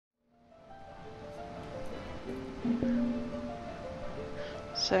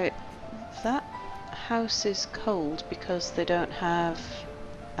So that house is cold because they don't have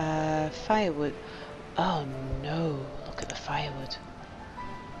firewood. Oh no, look at the firewood.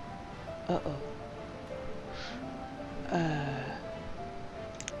 Uh-oh.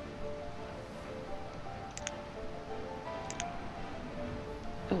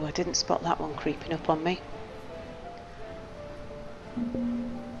 Oh, I didn't spot that one creeping up on me.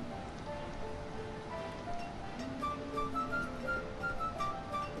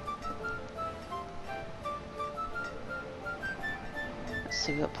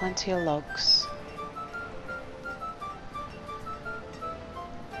 So we've got plenty of logs.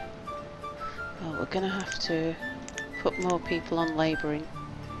 Well, we're going to have to put more people on labouring.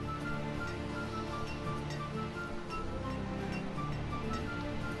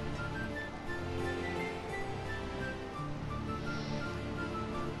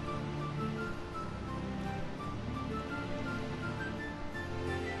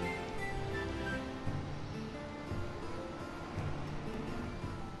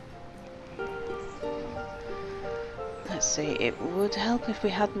 Let's see, it would help if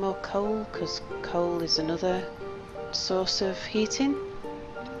we had more coal, because coal is another source of heating.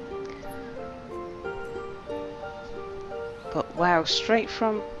 But wow, straight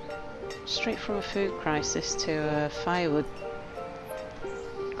from a food crisis to a firewood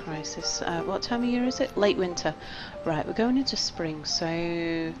crisis. What time of year is it? Late winter. Right, we're going into spring, so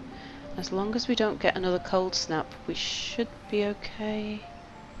as long as we don't get another cold snap, we should be okay.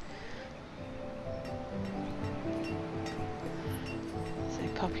 So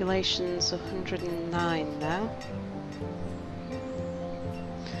population's 109 now.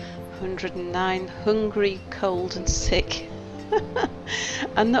 109, hungry, cold and sick.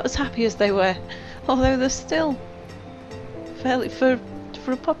 And not as happy as they were, although they're still fairly, for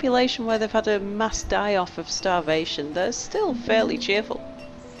a population where they've had a mass die-off of starvation, they're still fairly cheerful.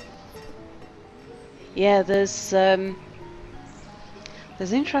 Yeah, there's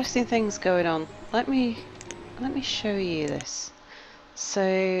interesting things going on. Let me show you this.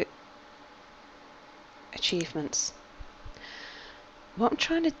 So, achievements. What I'm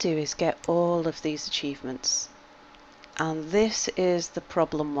trying to do is get all of these achievements, and this is the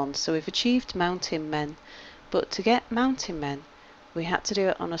problem one. So we've achieved mountain men, but to get mountain men we had to do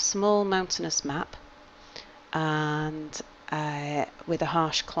it on a small mountainous map and with a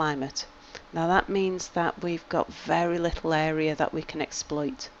harsh climate. Now that means that we've got very little area that we can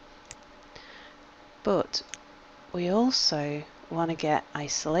exploit, but we also want to get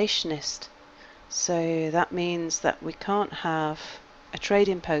isolationist, so that means that we can't have a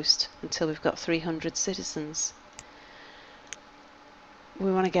trading post until we've got 300 citizens.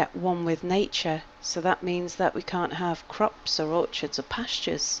 We want to get one with nature, so that means that we can't have crops or orchards or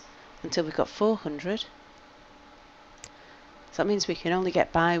pastures until we've got 400. So that means we can only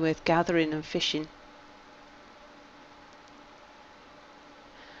get by with gathering and fishing.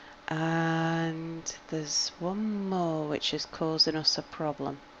 And there's one more which is causing us a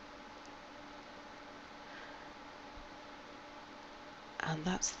problem. And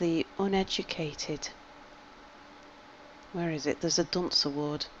that's the uneducated. Where is it? There's a dunce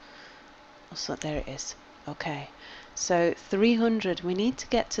award. So there it is. Okay. So 300, we need to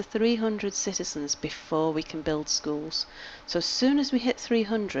get to 300 citizens before we can build schools. So as soon as we hit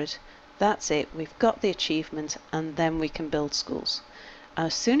 300, that's it. We've got the achievement, and then we can build schools.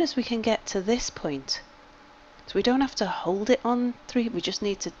 As soon as we can get to this point, so we don't have to hold it on 3, we just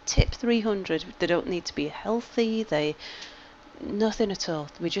need to tip 300. They don't need to be healthy, nothing at all.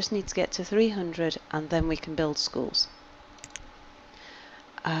 We just need to get to 300 and then we can build schools.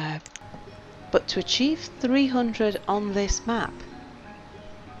 But to achieve 300 on this map,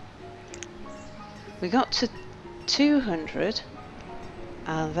 we got to 200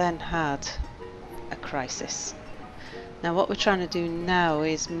 and then had a crisis. Now what we're trying to do now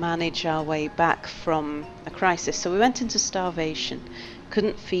is manage our way back from a crisis. So we went into starvation,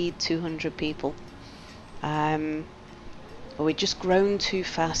 couldn't feed 200 people. We'd just grown too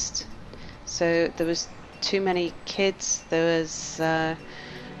fast. So there was too many kids, there was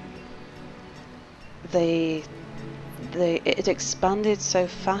it expanded so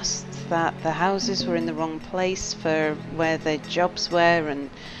fast that the houses were in the wrong place for where their jobs were, and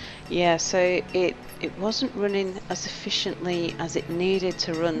yeah, so it wasn't running as efficiently as it needed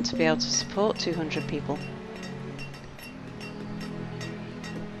to run to be able to support 200 people.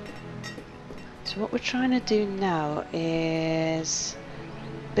 So what we're trying to do now is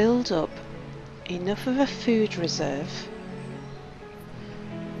build up enough of a food reserve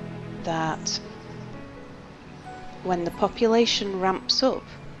that when the population ramps up,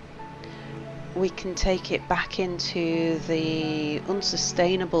 we can take it back into the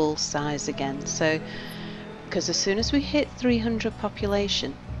unsustainable size again. So, because as soon as we hit 300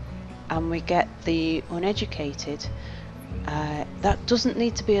 population and we get the uneducated, that doesn't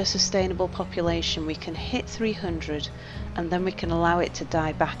need to be a sustainable population. We can hit 300 and then we can allow it to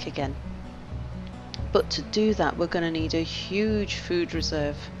die back again. But to do that, we're going to need a huge food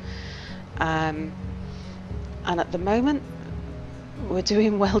reserve. And at the moment, we're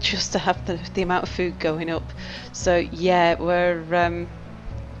doing well just to have the amount of food going up. So yeah, we're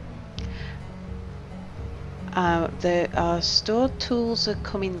our stored tools are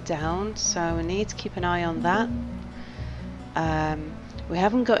coming down, so we need to keep an eye on that. We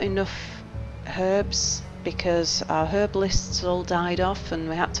haven't got enough herbs because our herb lists all died off and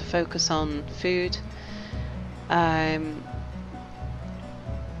we had to focus on food.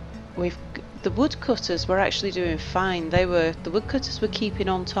 The woodcutters were actually doing fine. The woodcutters were keeping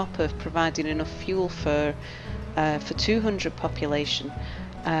on top of providing enough fuel for 200 population,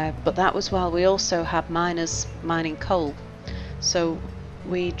 but that was while we also had miners mining coal. So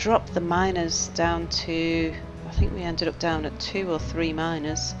we dropped the miners down to, I think we ended up down at 2 or 3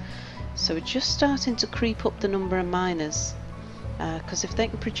 miners. So we're just starting to creep up the number of miners, because if they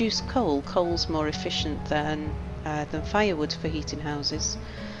can produce coal, coal's more efficient than firewood for heating houses.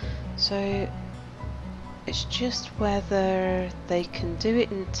 So it's just whether they can do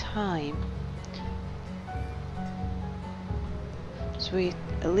it in time. So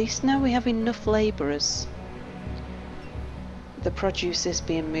at least now we have enough labourers. The produce is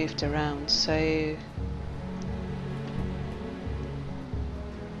being moved around, so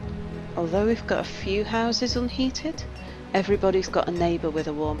although we've got a few houses unheated, everybody's got a neighbour with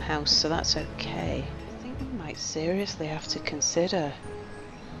a warm house, so that's okay. I think we might seriously have to consider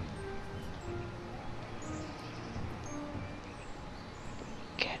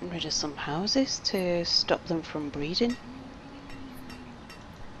getting rid of some houses to stop them from breeding.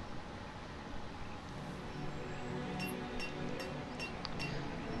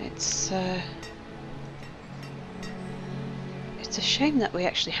 It's a shame that we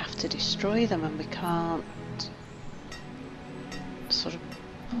actually have to destroy them and we can't sort of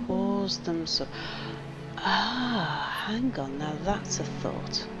pause them. So, hang on, now that's a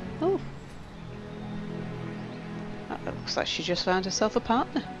thought. Oh, that looks like she just found herself a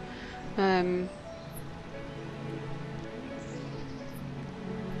partner.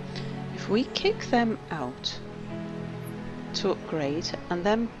 If we kick them out to upgrade and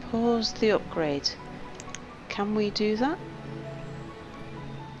then pause the upgrade, can we do that?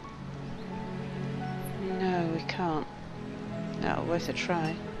 No, we can't. Oh, worth a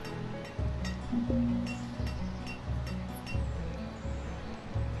try.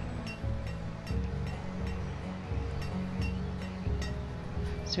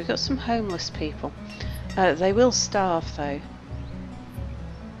 So we've got some homeless people. They will starve though.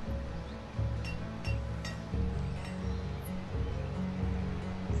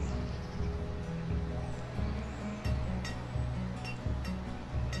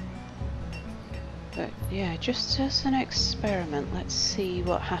 But yeah, just as an experiment, let's see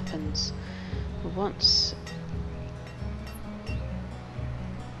what happens once.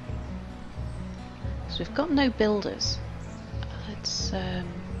 So we've got no builders. Let's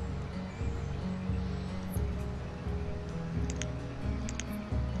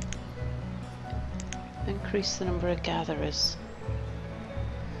increase the number of gatherers.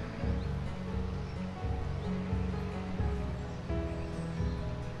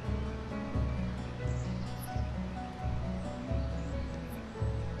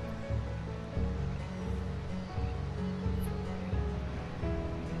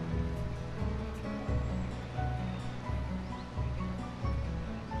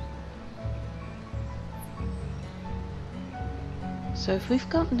 So if we've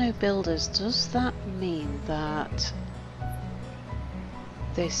got no builders, does that mean that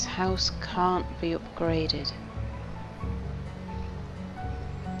this house can't be upgraded?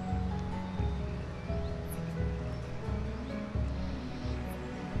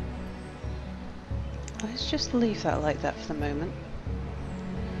 Let's just leave that like that for the moment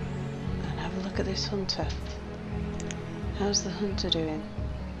and have a look at this hunter. How's the hunter doing?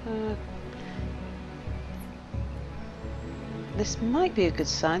 This might be a good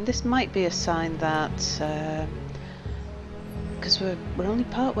sign. This might be a sign that because we're only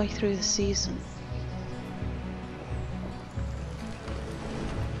part way through the season.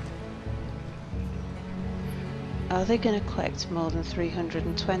 Are they going to collect more than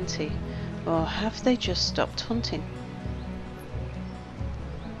 320, or have they just stopped hunting?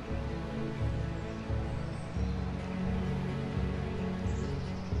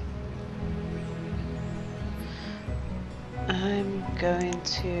 I'm going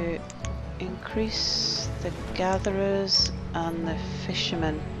to increase the gatherers and the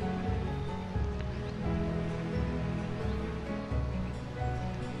fishermen.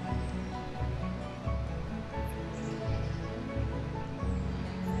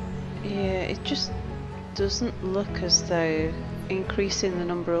 Yeah, it just doesn't look as though increasing the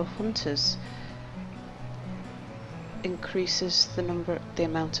number of hunters increases the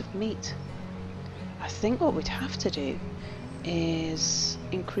amount of meat. I think what we'd have to do is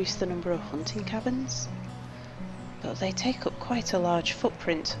increase the number of hunting cabins, but they take up quite a large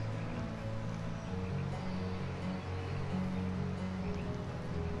footprint.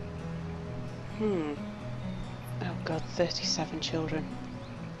 Oh god, 37 children.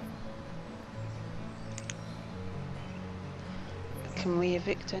 Can we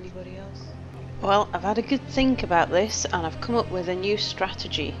evict anybody else? Well, I've had a good think about this and I've come up with a new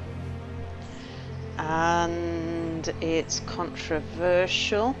strategy. And it's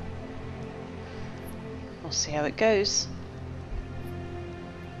controversial. We'll see how it goes.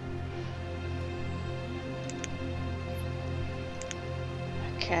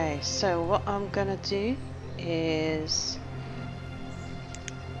 Okay, so what I'm gonna do is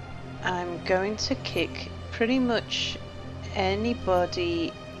I'm going to kick pretty much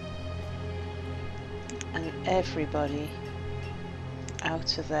anybody and everybody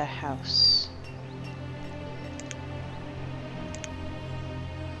out of their house.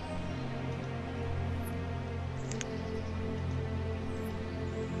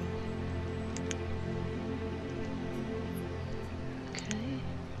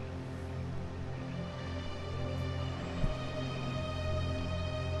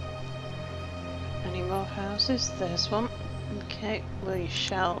 Any more houses? There's one. Okay, we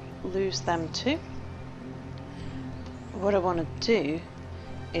shall lose them too. What I want to do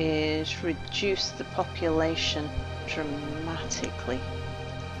is reduce the population dramatically.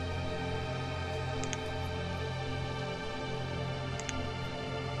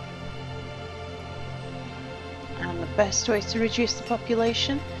 And the best way to reduce the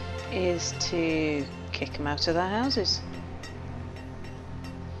population is to kick them out of their houses.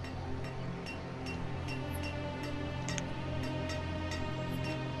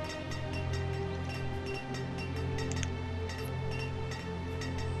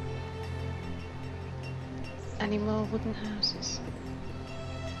 Any more wooden houses?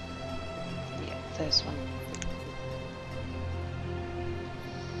 Yeah, there's one.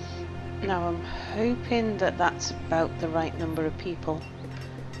 Now I'm hoping that that's about the right number of people,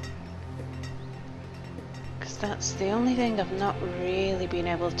 because that's the only thing I've not really been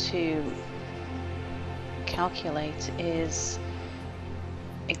able to calculate is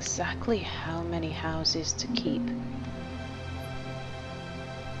exactly how many houses to keep.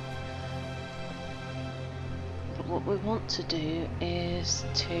 What we want to do is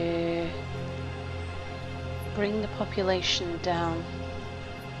to bring the population down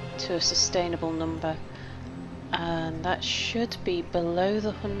to a sustainable number, and that should be below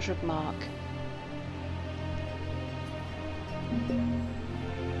the 100 mark.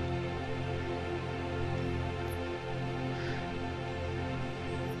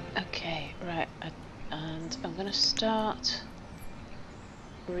 Okay, right, and I'm going to start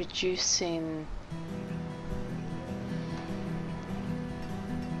reducing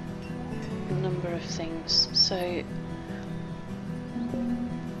number of things. So I'm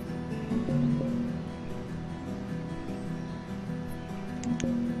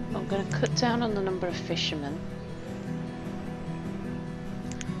going to cut down on the number of fishermen.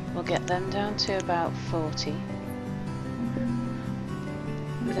 We'll get them down to about 40.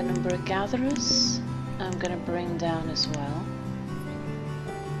 The number of gatherers I'm going to bring down as well.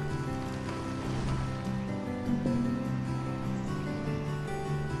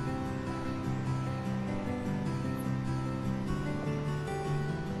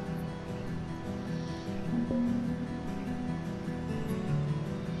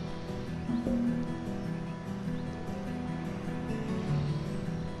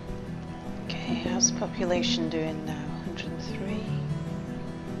 How's the population doing now? 103.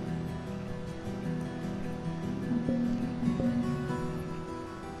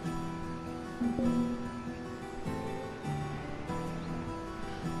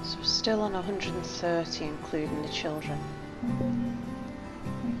 So we're still on 130, including the children.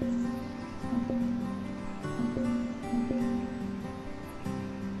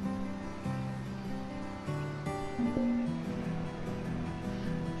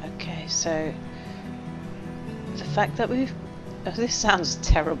 Okay, so the fact that we've... Oh, this sounds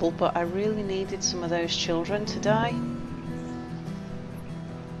terrible, but I really needed some of those children to die.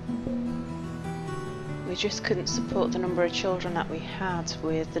 We just couldn't support the number of children that we had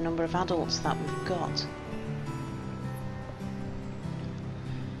with the number of adults that we've got.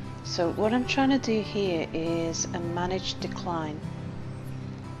 So what I'm trying to do here is a managed decline.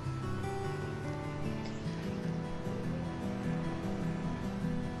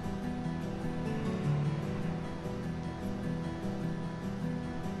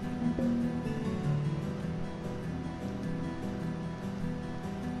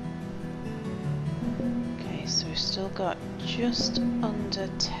 Okay, so we've still got just under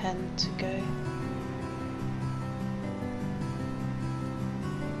 10 to go.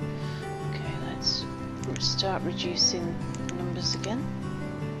 Start reducing numbers again.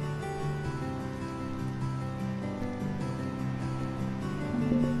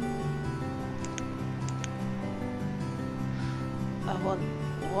 I want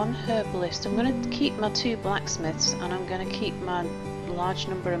one herbalist. I'm going to keep my 2 blacksmiths, and I'm going to keep my large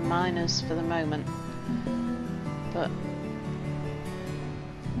number of miners for the moment. But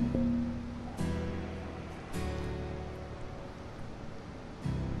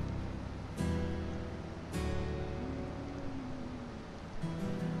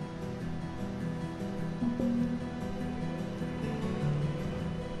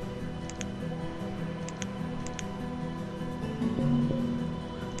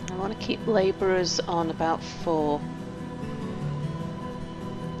I want to keep labourers on about 4.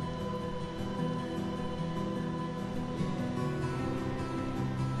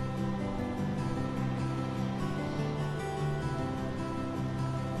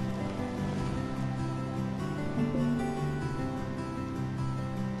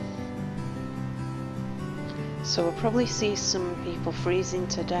 So we'll probably see some people freezing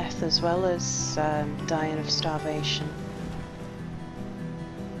to death as well as dying of starvation.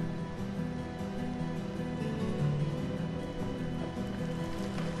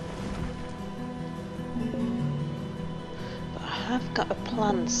 But I have got a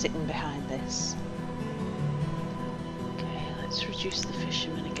plan sitting behind this. Okay, let's reduce the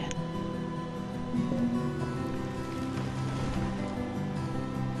fishermen again.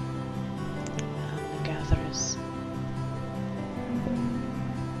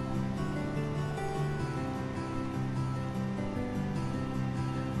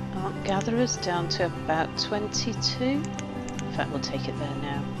 Gatherers down to about 22. In fact, we'll take it there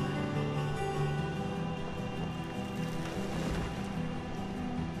now.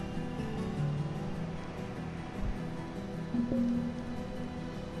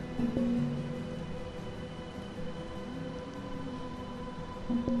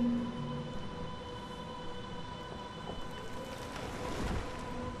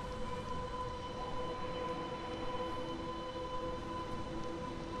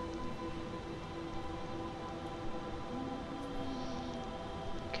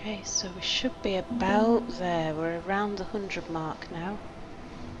 Okay, so we should be about there. We're around the 100 mark now.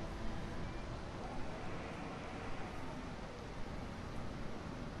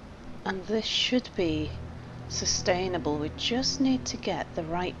 And this should be sustainable. We just need to get the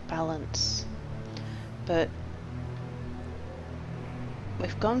right balance. But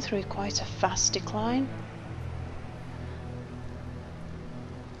we've gone through quite a fast decline.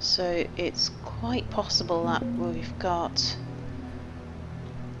 So it's quite possible that we've got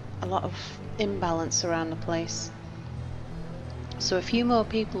a lot of imbalance around the place. So a few more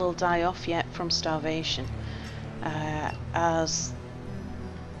people will die off yet from starvation as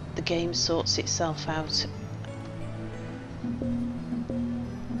the game sorts itself out.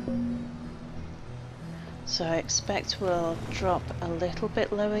 So I expect we'll drop a little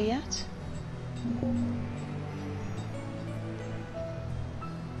bit lower yet.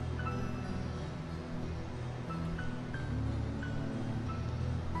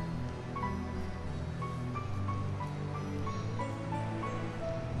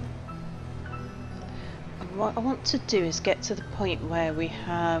 What I want to do is get to the point where we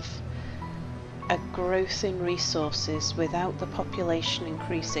have a growth in resources without the population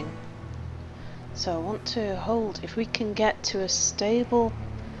increasing. So I want to hold, if we can get to a stable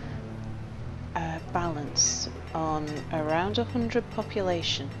balance on around 100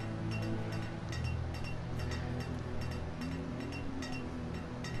 population,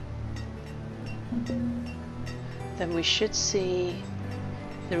 then we should see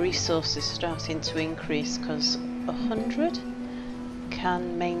the resources starting to increase, because 100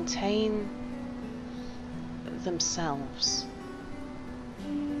 can maintain themselves.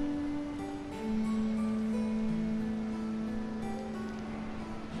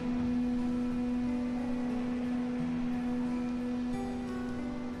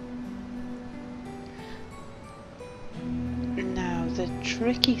 Now the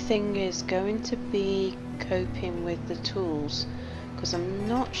tricky thing is going to be coping with the tools, because I'm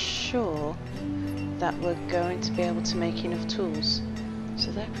not sure that we're going to be able to make enough tools.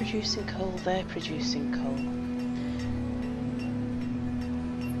 So they're producing coal, they're producing coal.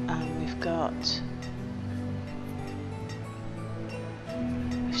 And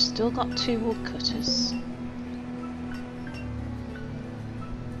we've still got 2 woodcutters.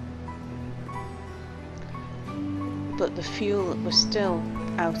 But the fuel, we're still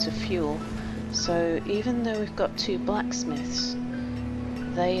out of fuel. So even though we've got 2 blacksmiths,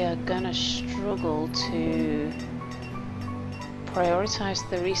 they are gonna struggle to prioritize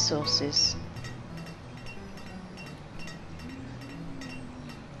the resources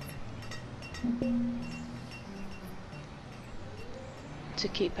to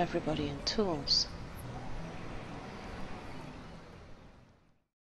keep everybody in tools.